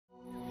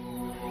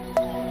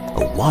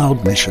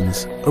Wild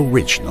Missions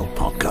original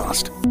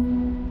podcast.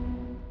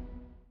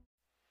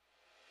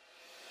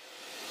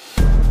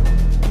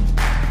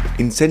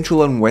 In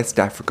Central and West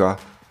Africa,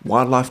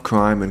 wildlife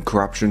crime and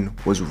corruption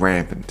was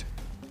rampant,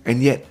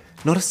 and yet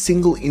not a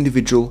single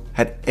individual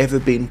had ever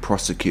been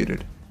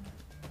prosecuted.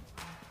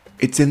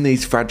 It's in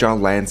these fragile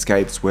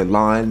landscapes where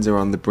lions are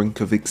on the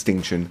brink of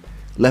extinction,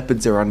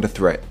 leopards are under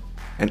threat,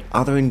 and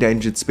other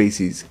endangered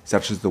species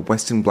such as the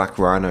western black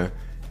rhino,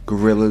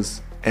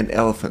 gorillas, and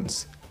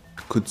elephants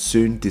could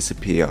soon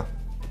disappear.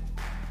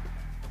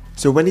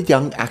 So when a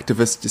young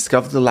activist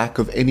discovered the lack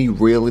of any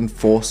real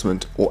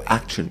enforcement or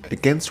action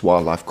against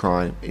wildlife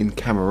crime in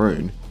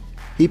Cameroon,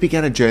 he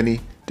began a journey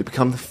to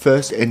become the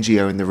first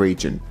NGO in the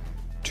region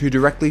to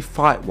directly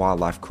fight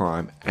wildlife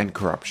crime and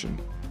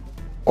corruption.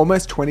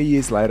 Almost 20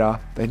 years later,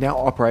 they now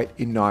operate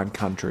in 9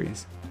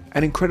 countries,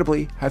 and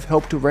incredibly have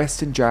helped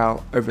arrest and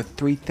jail over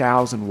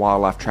 3,000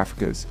 wildlife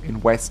traffickers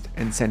in West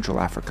and Central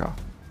Africa.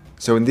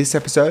 So in this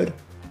episode,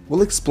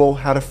 we'll explore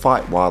how to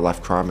fight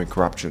wildlife crime and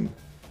corruption,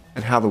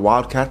 and how the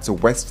wildcats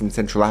of West and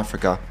Central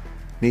Africa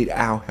need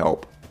our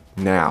help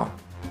now.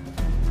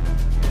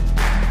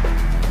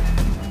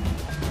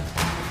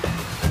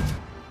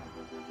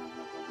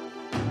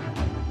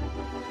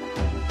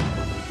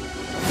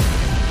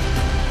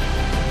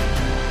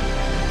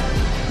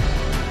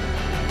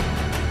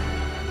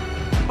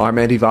 I'm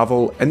Andy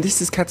Varvel, and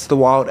this is Cats of the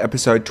Wild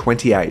episode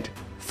 28,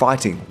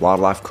 Fighting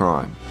Wildlife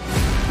Crime.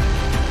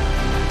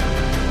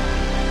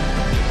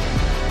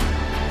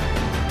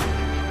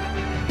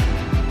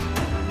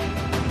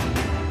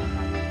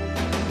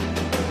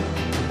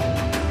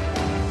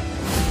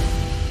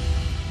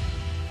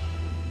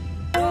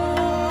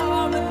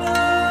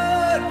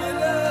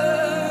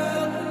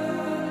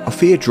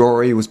 Ophir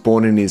Drury was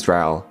born in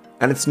Israel,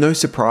 and it's no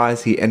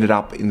surprise he ended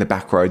up in the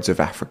backroads of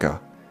Africa.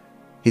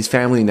 His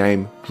family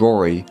name,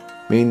 Drury,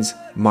 means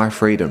my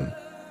freedom,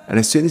 and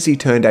as soon as he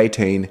turned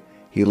 18,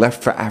 he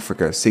left for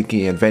Africa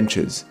seeking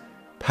adventures,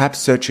 perhaps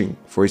searching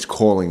for his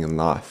calling in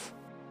life.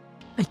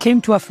 I came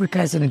to Africa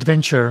as an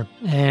adventurer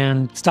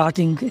and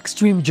starting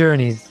extreme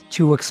journeys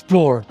to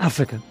explore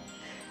Africa.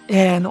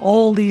 And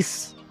all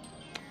this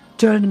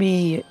turned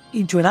me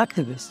into an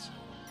activist.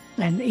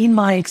 And in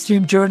my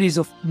extreme journeys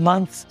of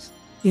months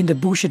in the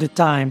bush at a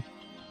time,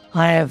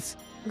 I have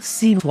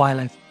seen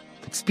wildlife,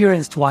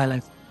 experienced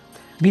wildlife,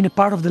 been a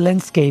part of the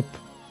landscape,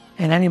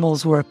 and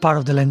animals were a part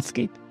of the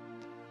landscape.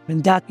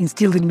 And that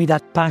instilled in me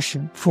that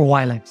passion for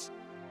wildlife.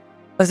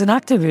 As an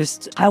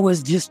activist, I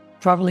was just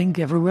traveling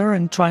everywhere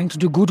and trying to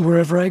do good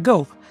wherever I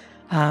go,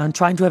 and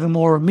trying to have a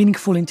more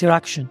meaningful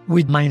interaction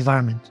with my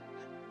environment.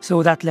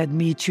 So that led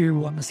me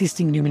to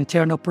assisting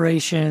humanitarian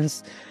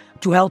operations,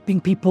 to helping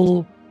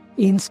people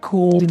in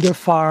school, in their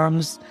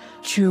farms,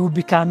 to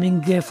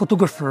becoming a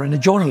photographer and a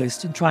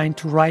journalist and trying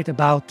to write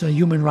about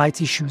human rights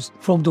issues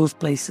from those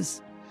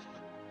places.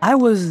 I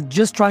was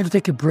just trying to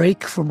take a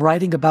break from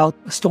writing about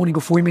stoning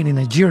of women in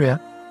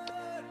Nigeria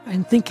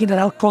and thinking that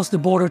I'll cross the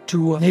border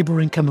to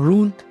neighboring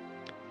Cameroon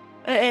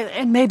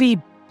and maybe,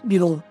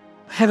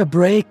 have a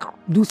break,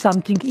 do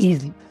something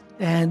easy.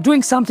 And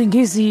doing something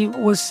easy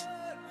was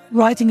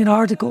writing an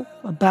article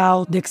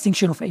about the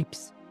extinction of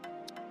apes.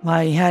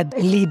 I had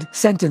a lead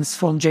sentence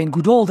from Jane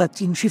Goodall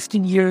that in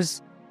 15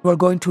 years we're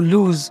going to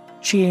lose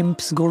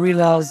chimps,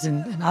 gorillas,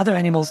 and other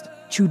animals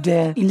to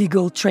the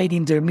illegal trade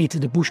in their meat,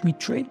 the bushmeat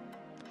trade.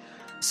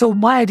 So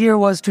my idea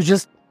was to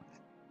just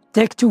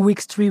take 2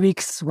 weeks, 3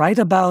 weeks, write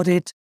about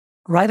it,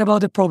 write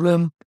about the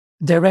problem,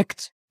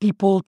 direct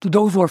people to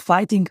those who are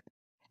fighting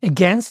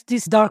against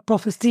this dark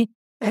prophecy,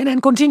 and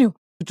then continue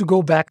to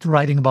go back to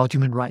writing about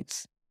human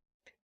rights.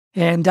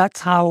 And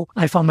that's how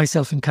I found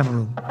myself in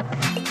Cameroon.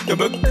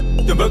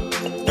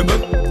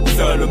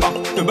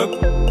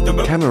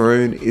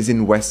 Cameroon is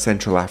in West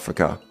Central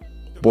Africa,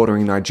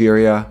 bordering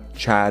Nigeria,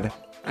 Chad,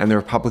 and the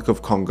Republic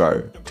of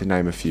Congo, to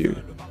name a few.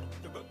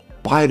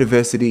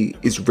 Biodiversity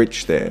is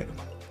rich there.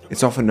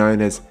 It's often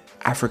known as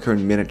Africa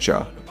in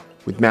miniature,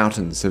 with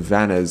mountains,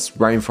 savannas,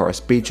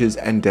 rainforests, beaches,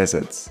 and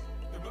deserts.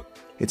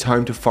 It's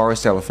home to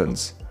forest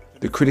elephants,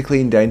 the critically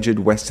endangered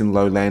western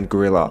lowland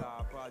gorilla,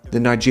 the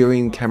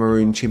Nigerian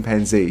Cameroon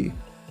chimpanzee,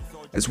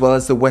 as well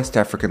as the West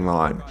African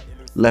lion,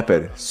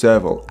 leopard,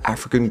 serval,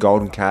 African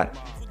golden cat,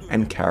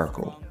 and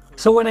caracal.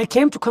 So when I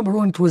came to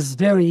Cameroon, it was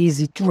very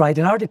easy to write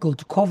an article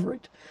to cover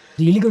it.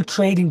 The illegal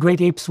trade in great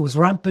apes was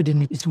rampant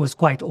and it was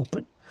quite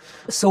open.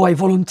 So I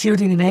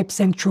volunteered in an ape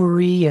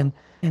sanctuary and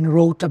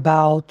wrote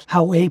about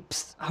how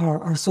apes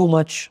are so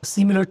much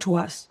similar to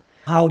us,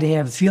 how they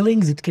have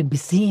feelings, it can be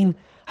seen,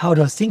 how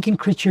they're thinking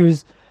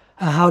creatures,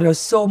 how they're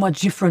so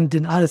much different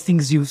than other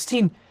things you've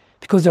seen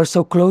because they're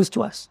so close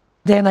to us.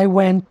 Then I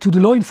went to the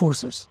law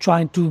enforcers,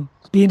 trying to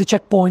be in the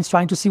checkpoints,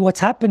 trying to see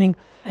what's happening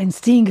and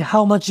seeing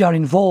how much they are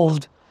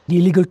involved, the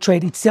illegal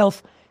trade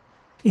itself,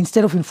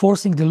 instead of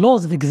enforcing the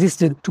laws that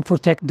existed to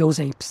protect those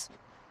apes.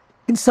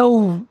 And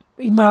so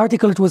in my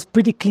article, it was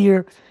pretty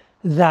clear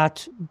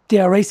that they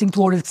are racing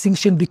toward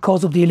extinction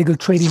because of the illegal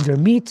trade in their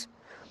meat,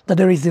 that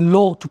there is a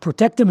law to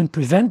protect them and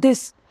prevent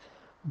this,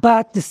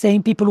 But the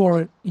same people who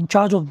are in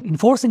charge of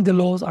enforcing the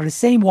laws are the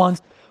same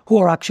ones who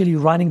are actually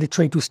running the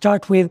trade to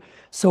start with.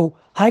 So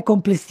high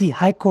complexity,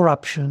 high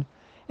corruption,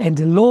 and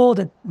the law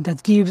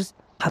that gives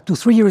up to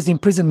 3 years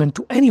imprisonment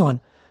to anyone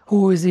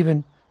who is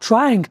even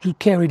trying to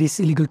carry this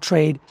illegal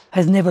trade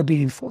has never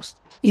been enforced,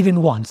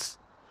 even once,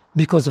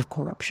 because of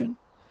corruption.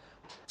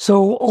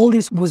 So all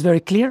this was very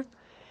clear,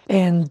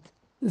 and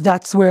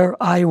that's where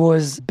I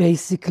was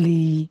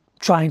basically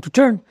trying to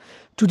turn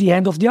to the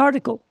end of the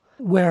article,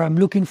 where I'm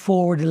looking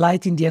for the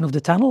light in the end of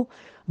the tunnel,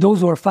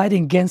 those who are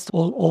fighting against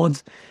all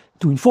odds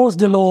to enforce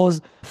the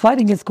laws,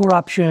 fighting against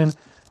corruption,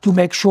 to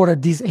make sure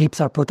that these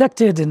apes are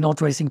protected and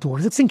not racing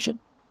towards extinction.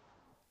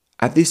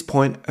 At this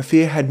point,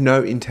 Ophir had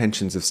no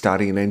intentions of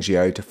starting an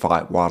NGO to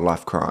fight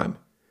wildlife crime.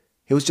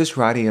 He was just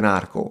writing an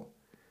article.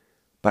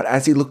 But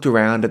as he looked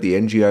around at the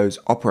NGOs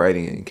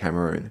operating in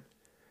Cameroon,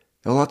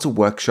 there were lots of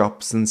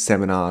workshops and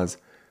seminars,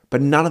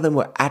 but none of them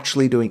were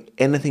actually doing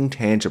anything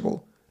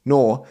tangible,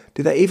 nor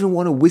did they even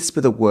want to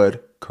whisper the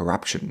word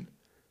corruption.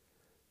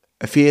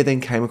 Ophir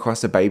then came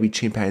across a baby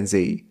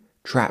chimpanzee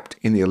trapped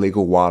in the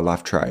illegal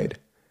wildlife trade,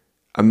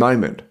 a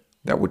moment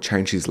that would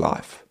change his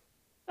life.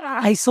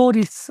 I saw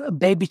this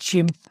baby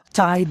chimp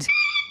tied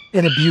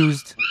and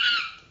abused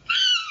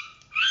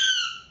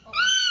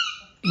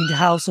in the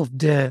house of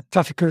the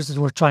traffickers that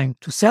were trying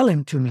to sell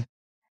him to me.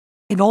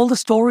 In all the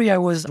story I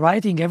was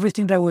writing,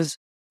 everything that I was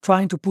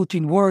trying to put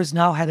in words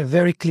now had a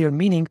very clear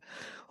meaning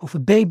of a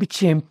baby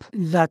chimp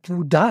that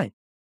would die.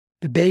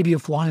 The baby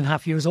of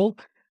 1.5 years old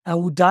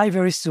would die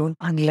very soon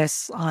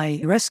unless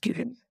I rescue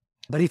him.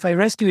 But if I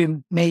rescue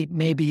him,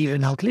 maybe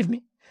even outlive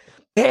me.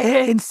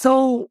 And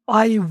so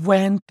I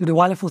went to the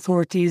wildlife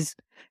authorities,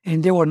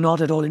 and they were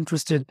not at all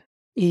interested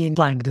in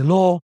applying the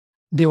law.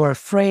 They were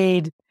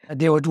afraid.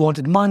 They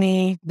wanted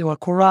money. They were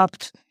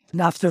corrupt. And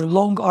after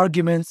long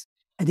arguments,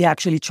 they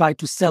actually tried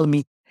to sell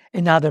me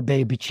another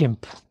baby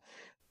chimp.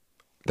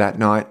 That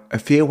night,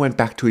 Ophir went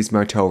back to his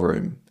motel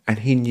room, and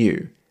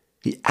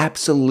he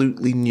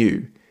absolutely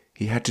knew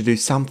he had to do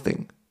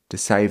something to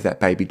save that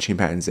baby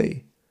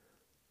chimpanzee.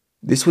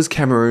 This was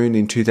Cameroon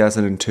in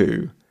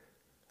 2002.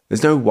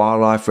 There's no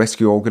wildlife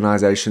rescue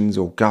organisations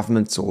or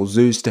governments or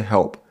zoos to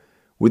help.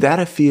 Without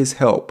Ophir's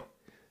help,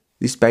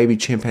 this baby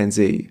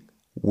chimpanzee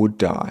would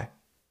die.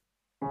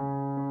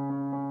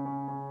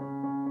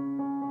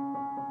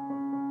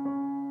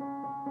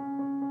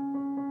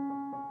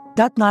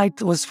 That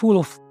night was full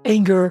of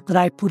anger that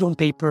I put on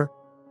paper,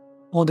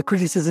 on the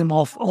criticism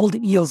of all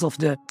the ills of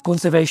the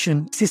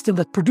conservation system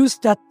that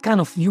produced that kind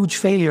of huge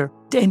failure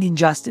and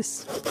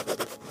injustice.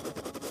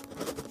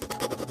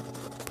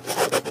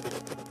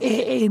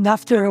 And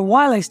after a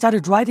while, I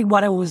started writing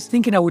what I was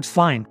thinking I would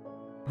find,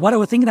 what I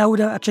was thinking I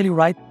would actually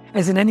write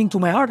as an ending to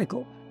my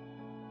article.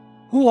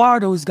 Who are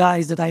those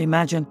guys that I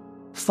imagine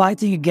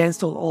fighting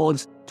against all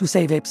odds to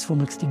save apes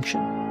from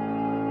extinction?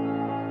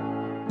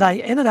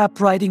 I ended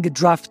up writing a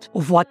draft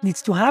of what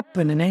needs to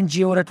happen, an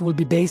NGO that will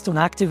be based on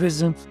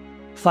activism,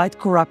 fight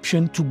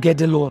corruption to get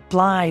the law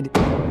applied,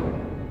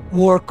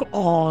 work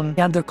on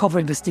undercover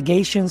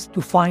investigations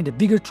to find the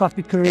bigger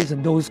traffickers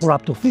and those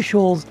corrupt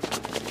officials,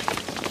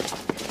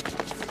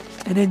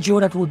 an NGO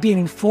that will be an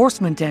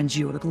enforcement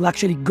NGO that will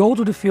actually go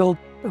to the field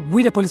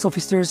with the police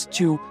officers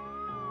to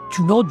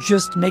not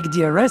just make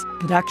the arrest,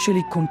 but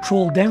actually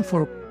control them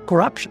for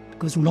corruption,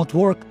 because we will not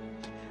work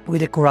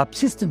with a corrupt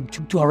system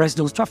to arrest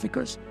those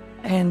traffickers.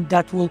 And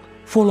that will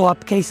follow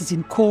up cases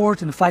in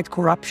court and fight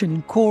corruption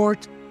in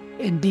court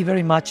and be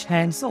very much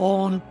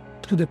hands-on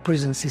to the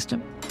prison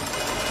system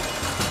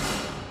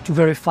to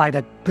verify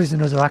that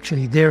prisoners are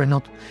actually there and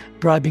not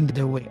bribing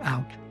their way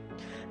out.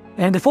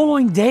 And the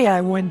following day,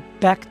 I went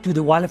back to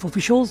the wildlife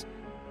officials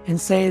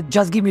and said,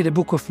 just give me the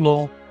book of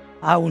law.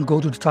 I will go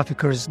to the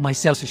traffickers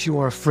myself if you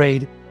are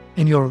afraid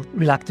and you're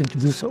reluctant to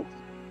do so.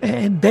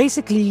 And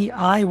basically,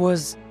 I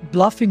was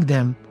bluffing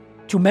them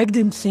to make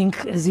them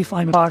think as if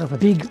I'm part of a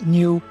big,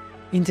 new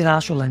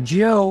international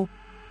NGO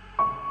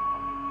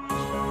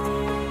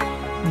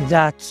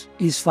that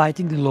is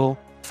fighting the law,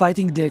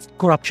 fighting the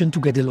corruption to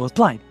get the law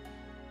applied.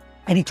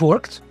 And it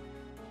worked.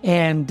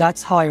 And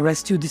that's how I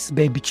rescued this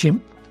baby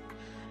chimp.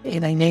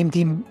 And I named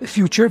him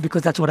Future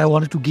because that's what I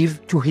wanted to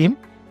give to him.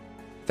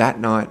 That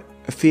night,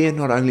 Ophir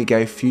not only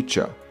gave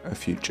Future a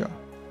future,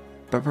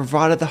 but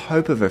provided the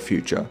hope of a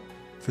future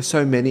for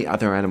so many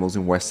other animals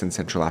in West and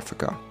Central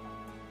Africa.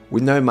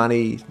 With no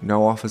money,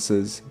 no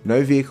officers,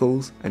 no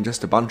vehicles, and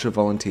just a bunch of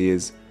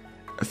volunteers,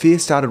 Ophir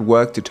started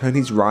work to turn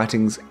his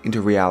writings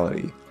into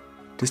reality,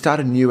 to start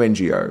a new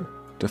NGO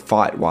to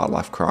fight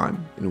wildlife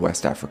crime in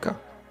West Africa.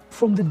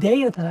 From the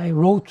day that I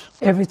wrote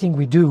Everything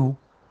We Do,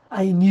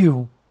 I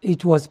knew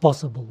it was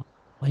possible.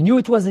 I knew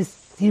it was a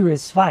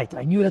serious fight.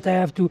 I knew that I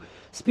have to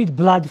spit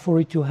blood for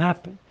it to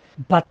happen,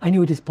 but I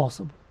knew it is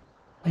possible.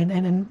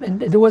 And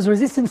there was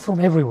resistance from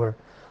everywhere.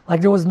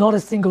 Like there was not a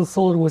single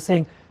soul who was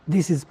saying,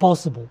 this is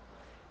possible.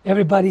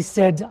 Everybody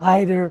said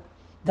either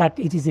that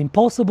it is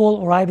impossible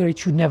or either it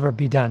should never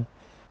be done.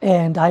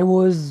 And I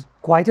was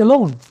quite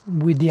alone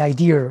with the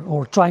idea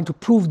or trying to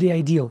prove the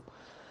ideal.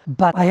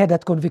 But I had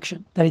that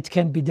conviction that it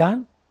can be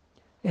done.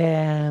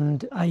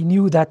 And I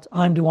knew that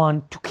I'm the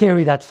one to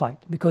carry that fight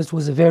because it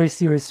was a very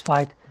serious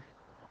fight.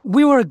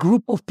 We were a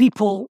group of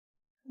people,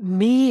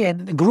 me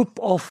and a group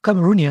of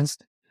Cameroonians,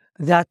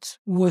 that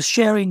was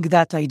sharing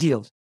that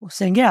ideal,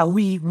 saying, yeah,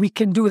 we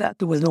can do that.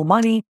 There was no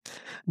money,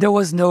 there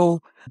was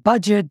no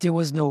budget, there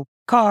was no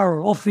car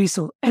or office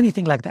or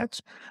anything like that.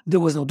 There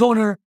was no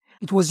donor.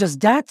 It was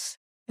just that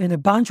and a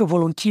bunch of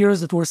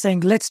volunteers that were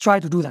saying, let's try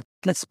to do that.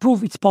 Let's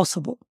prove it's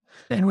possible.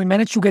 And we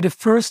managed to get the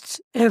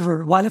first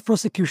ever wildlife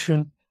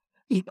prosecution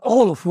in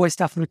all of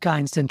West Africa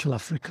and Central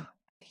Africa.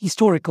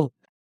 Historical.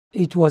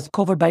 It was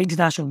covered by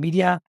international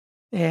media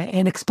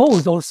and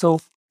exposed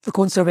also the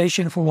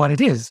conservation for what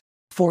it is,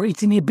 for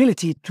its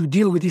inability to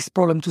deal with this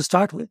problem to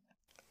start with.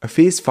 A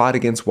fierce fight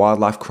against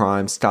wildlife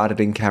crime started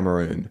in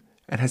Cameroon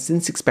and has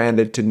since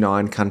expanded to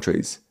 9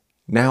 countries,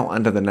 now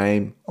under the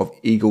name of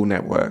Eagle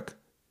Network.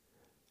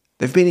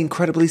 They've been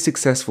incredibly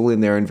successful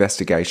in their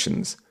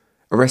investigations,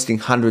 arresting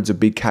hundreds of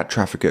big cat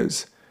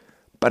traffickers,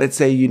 but it's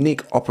their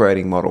unique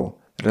operating model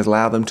that has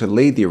allowed them to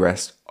lead the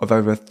arrest of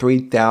over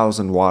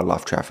 3,000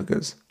 wildlife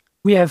traffickers.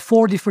 We have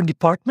 4 different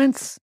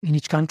departments in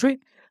each country.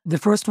 The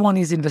first one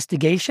is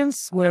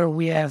investigations, where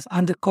we have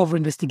undercover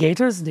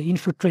investigators. They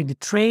infiltrate the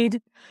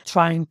trade,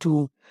 trying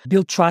to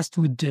build trust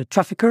with the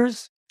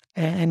traffickers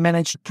and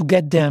manage to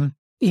get them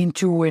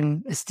into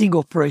a sting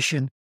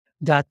operation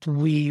that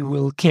we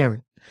will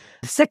carry.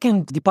 The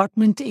second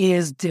department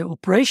is the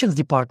operations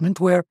department,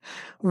 where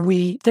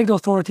we take the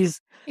authorities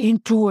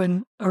into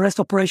an arrest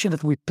operation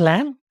that we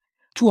plan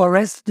to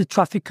arrest the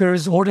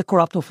traffickers or the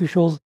corrupt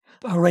officials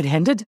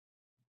red-handed.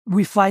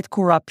 We fight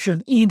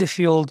corruption in the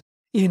field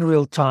in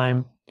real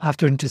time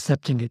after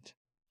intercepting it.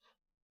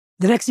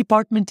 The next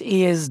department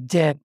is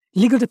the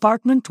legal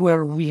department,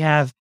 where we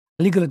have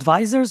legal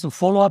advisors who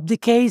follow up the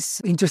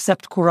case,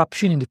 intercept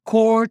corruption in the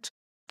court.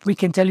 We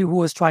can tell you who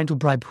was trying to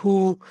bribe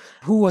who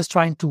was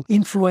trying to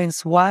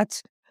influence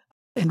what,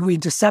 and we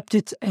intercept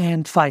it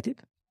and fight it.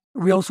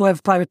 We also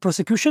have private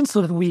prosecution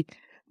so that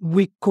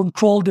we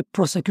control the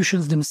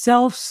prosecutions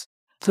themselves,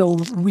 so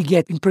we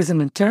get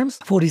imprisonment terms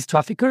for these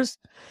traffickers.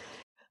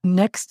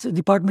 Next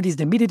department is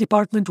the media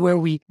department, where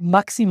we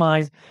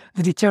maximize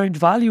the deterrent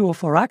value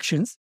of our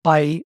actions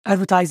by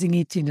advertising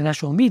it in the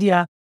national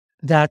media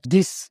that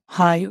this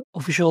high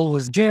official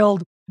was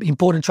jailed,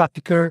 important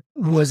trafficker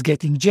was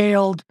getting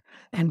jailed,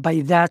 and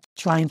by that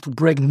trying to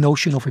break the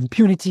notion of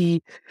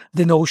impunity,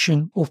 the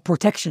notion of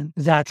protection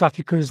that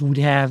traffickers would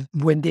have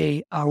when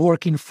they are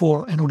working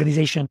for an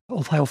organization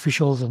of high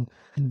officials and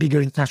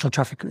bigger international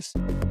traffickers.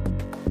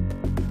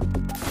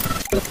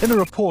 In a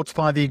report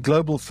by the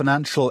Global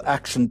Financial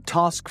Action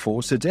Task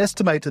Force, it's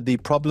estimated the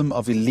problem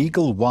of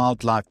illegal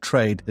wildlife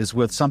trade is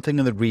worth something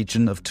in the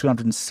region of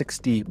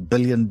 $260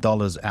 billion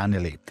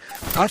annually.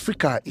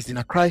 Africa is in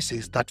a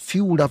crisis that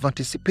few would have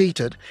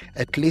anticipated,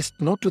 at least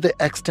not to the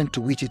extent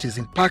to which it is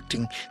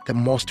impacting the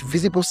most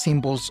visible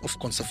symbols of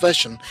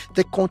conservation,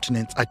 the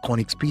continent's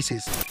iconic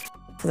species.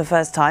 For the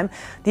first time,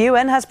 the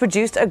UN has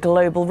produced a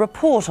global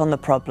report on the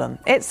problem.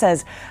 It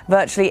says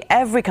virtually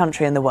every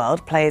country in the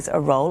world plays a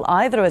role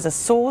either as a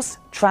source,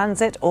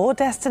 transit or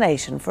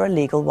destination for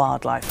illegal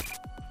wildlife.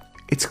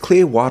 It's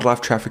clear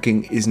wildlife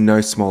trafficking is no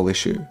small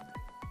issue.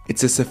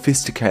 It's a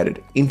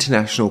sophisticated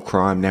international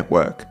crime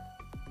network.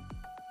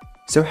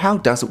 So how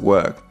does it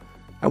work?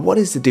 And what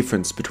is the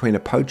difference between a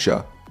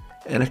poacher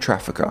and a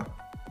trafficker?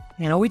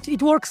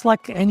 It works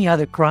like any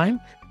other crime.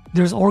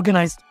 There's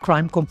organized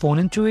crime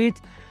component to it.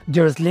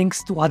 There's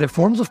links to other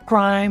forms of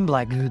crime,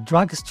 like the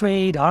drugs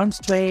trade, arms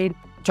trade,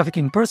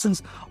 trafficking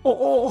persons,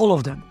 all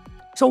of them.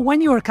 So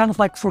when you are kind of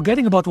like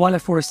forgetting about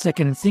wildlife for a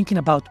second and thinking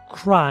about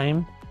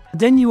crime,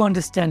 then you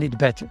understand it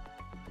better.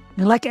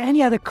 And like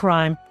any other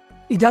crime,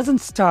 it doesn't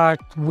start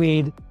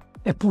with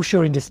a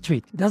pusher in the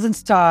street. It doesn't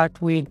start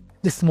with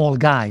the small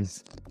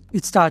guys.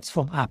 It starts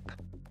from up.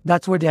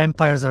 That's where the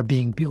empires are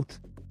being built.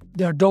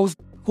 There are those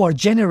who are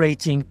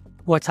generating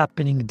what's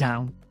happening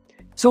down.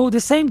 So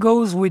the same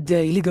goes with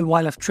the illegal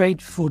wildlife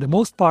trade for the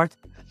most part,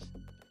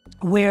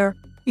 where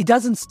it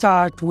doesn't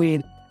start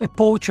with a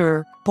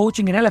poacher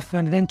poaching an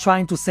elephant and then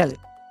trying to sell it.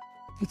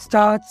 It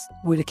starts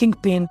with a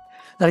kingpin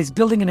that is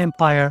building an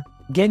empire,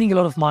 gaining a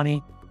lot of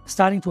money,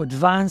 starting to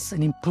advance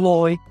and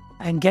employ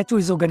and get to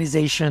his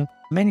organization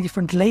many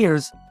different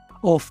layers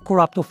of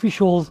corrupt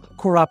officials,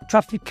 corrupt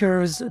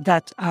traffickers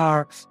that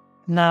are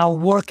now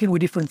working with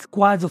different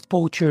squads of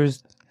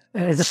poachers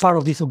as a part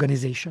of this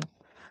organization.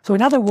 So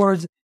in other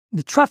words,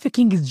 the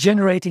trafficking is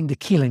generating the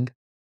killing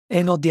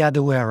and not the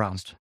other way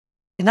around.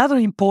 Another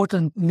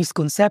important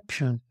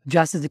misconception,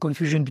 just as the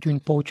confusion between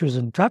poachers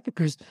and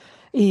traffickers,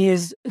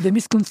 is the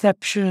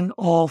misconception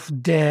of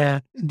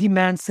the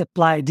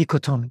demand-supply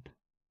dichotomy,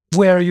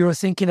 where you're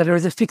thinking that there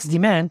is a fixed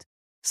demand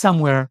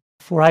somewhere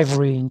for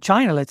ivory in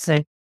China, let's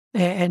say,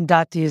 and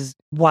that is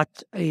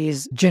what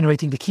is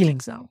generating the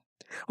killings now.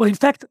 Well, in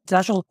fact,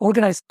 international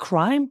organized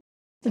crime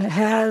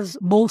has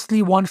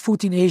mostly one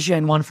foot in Asia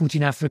and one foot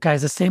in Africa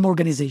as the same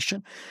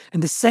organization.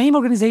 And the same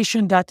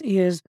organization that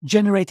is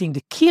generating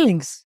the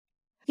killings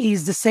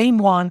is the same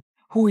one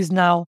who is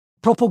now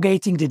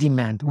propagating the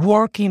demand,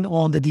 working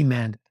on the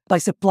demand by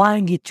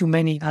supplying it to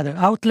many other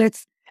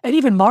outlets, and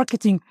even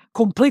marketing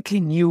completely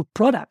new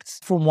products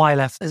from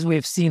wildlife, as we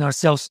have seen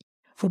ourselves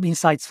from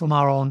insights from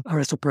our own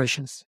arrest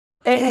operations.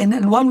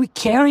 And when we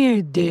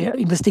carry the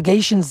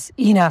investigations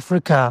in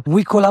Africa,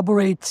 we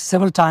collaborate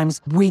several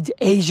times with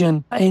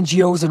Asian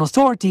NGOs and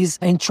authorities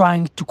in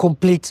trying to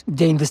complete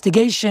the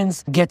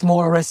investigations, get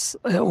more arrests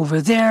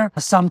over there,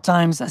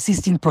 sometimes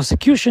assisting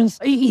prosecutions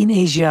in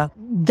Asia.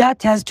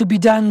 That has to be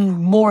done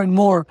more and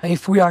more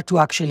if we are to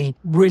actually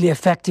really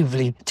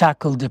effectively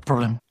tackle the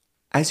problem.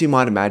 As you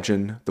might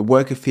imagine, the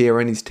work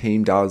Afia and his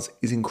team does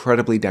is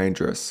incredibly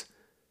dangerous.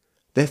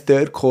 Their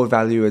third core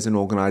value as an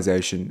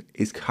organisation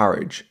is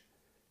courage.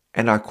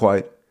 And I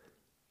quote,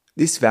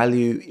 "This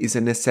value is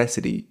a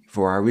necessity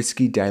for our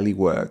risky daily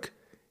work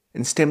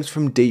and stems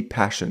from deep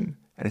passion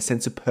and a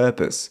sense of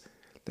purpose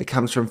that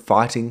comes from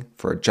fighting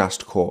for a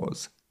just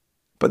cause.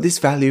 But this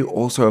value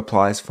also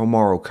applies for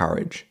moral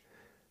courage.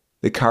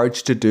 The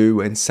courage to do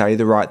and say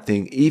the right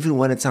thing even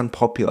when it's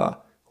unpopular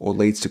or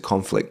leads to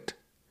conflict.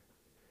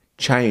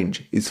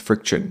 Change is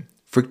friction.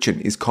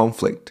 Friction is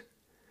conflict.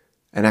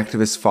 An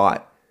activist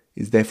fight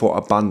is therefore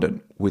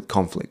abundant with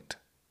conflict."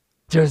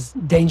 There's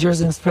dangers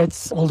and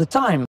threats all the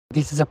time.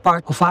 This is a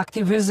part of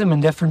activism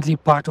and definitely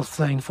part of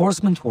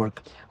enforcement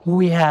work.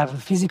 We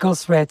have physical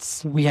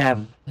threats, we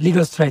have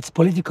legal threats,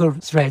 political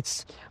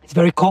threats. It's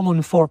very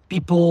common for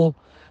people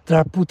that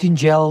are put in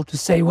jail to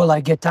say, well,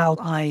 I get out,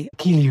 I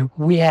kill you.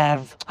 We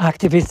have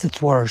activists that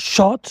were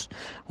shot.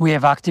 We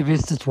have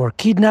activists that were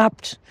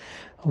kidnapped.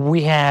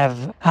 We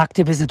have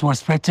activists that were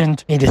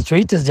threatened in the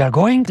street as they are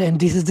going. And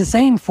this is the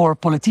same for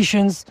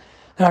politicians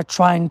that are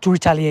trying to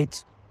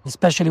retaliate,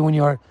 especially when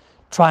you're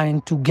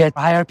trying to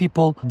hire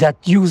people that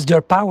use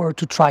their power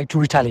to try to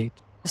retaliate.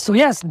 So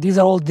yes, these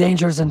are all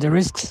dangers and the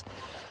risks,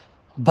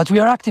 but we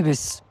are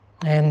activists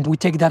and we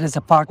take that as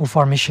a part of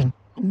our mission.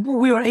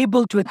 We were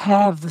able to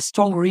have a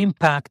stronger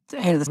impact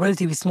as a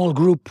relatively small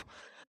group,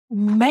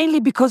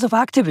 mainly because of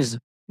activism.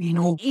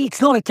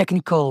 It's not a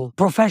technical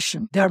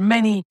profession. There are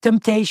many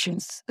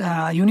temptations.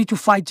 You need to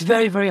fight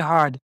very, very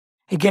hard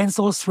against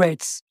all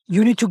threats.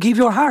 You need to give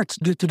your heart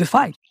to the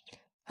fight.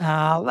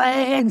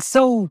 And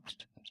so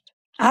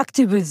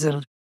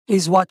activism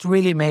is what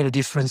really made a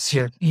difference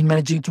here in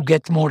managing to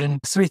get more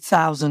than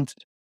 3,000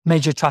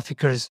 major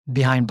traffickers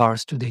behind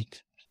bars to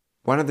date.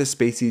 One of the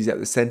species at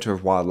the centre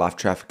of wildlife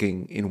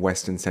trafficking in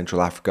Western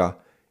Central Africa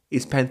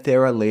is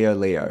Panthera leo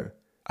leo,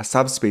 a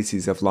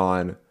subspecies of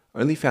lion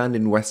only found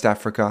in West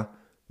Africa,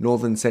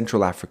 Northern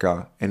Central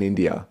Africa and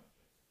India.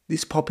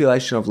 This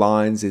population of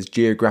lions is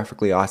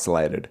geographically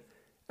isolated,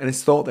 and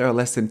it's thought there are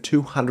less than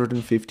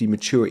 250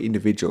 mature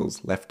individuals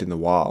left in the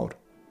wild.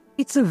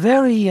 It's a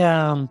very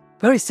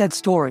sad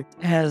story,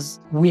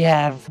 as we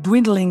have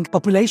dwindling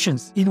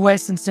populations in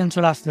West and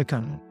Central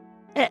Africa.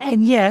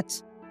 And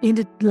yet, in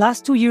the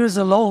last 2 years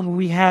alone,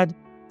 we had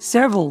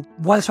several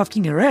wild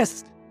trafficking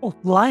arrests of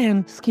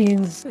lion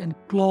skins and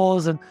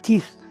claws and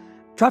teeth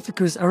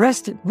traffickers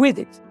arrested with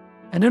it.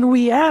 And then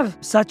we have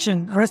such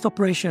an arrest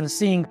operation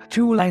seeing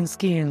 2 lion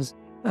skins,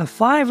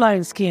 5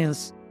 lion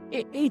skins.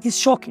 It is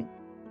shocking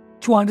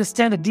to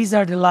understand that these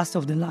are the last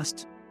of the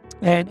last,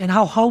 and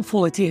how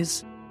harmful it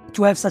is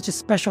to have such a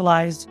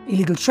specialized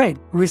illegal trade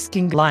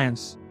risking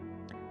lions.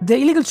 The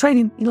illegal trade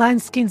in lion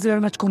skins is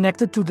very much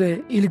connected to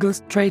the illegal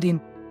trade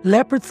in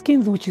leopard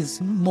skins, which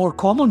is more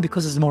common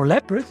because there's more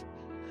leopards,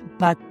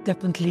 but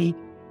definitely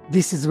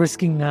this is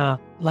risking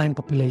lion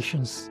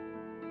populations.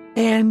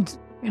 And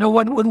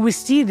when we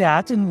see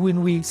that and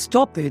when we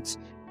stop it,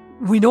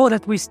 we know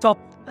that we stop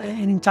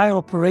an entire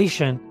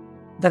operation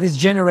that is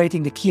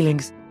generating the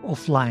killings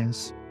of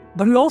lions.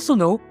 But we also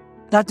know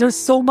that there's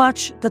so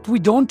much that we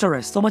don't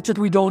arrest, so much that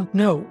we don't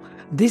know.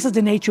 This is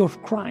the nature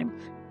of crime.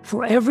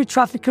 For every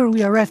trafficker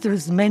we arrest, there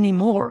is many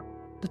more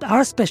that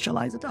are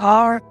specialized, that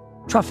are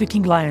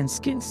trafficking lion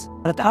skins,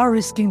 that are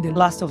risking the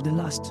last of the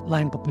last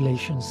lion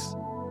populations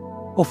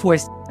of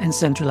West and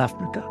Central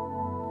Africa.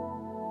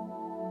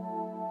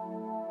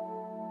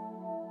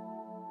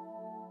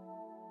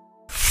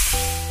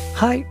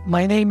 Hi,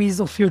 my name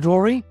is Ofir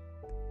Drori,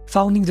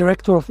 founding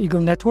director of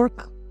Eagle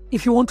Network.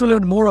 If you want to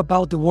learn more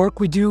about the work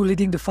we do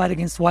leading the fight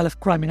against wildlife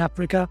crime in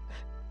Africa,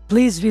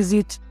 please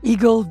visit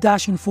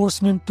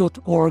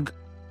eagle-enforcement.org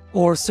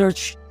or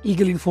search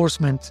Eagle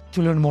Enforcement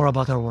to learn more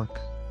about our work.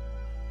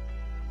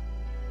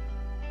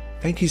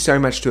 Thank you so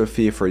much to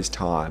Afia for his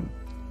time.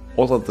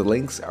 All of the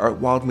links are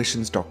at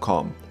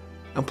wildmissions.com,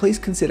 and please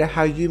consider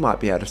how you might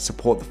be able to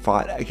support the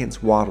fight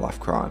against wildlife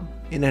crime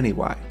in any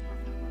way.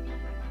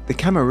 The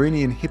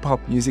Cameroonian hip-hop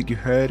music you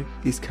heard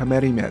is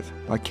Kamerimet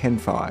by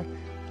Kenfi,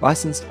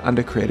 licensed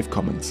under Creative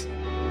Commons.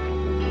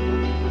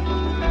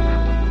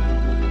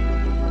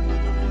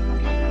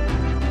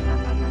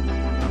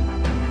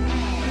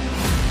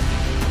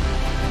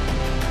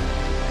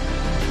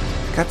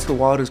 Cats the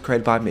Wild is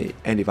created by me,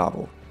 Andy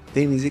Varvel.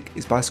 Theme music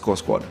is by Score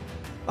Squad.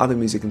 Other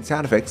music and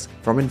sound effects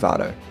from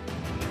Envato.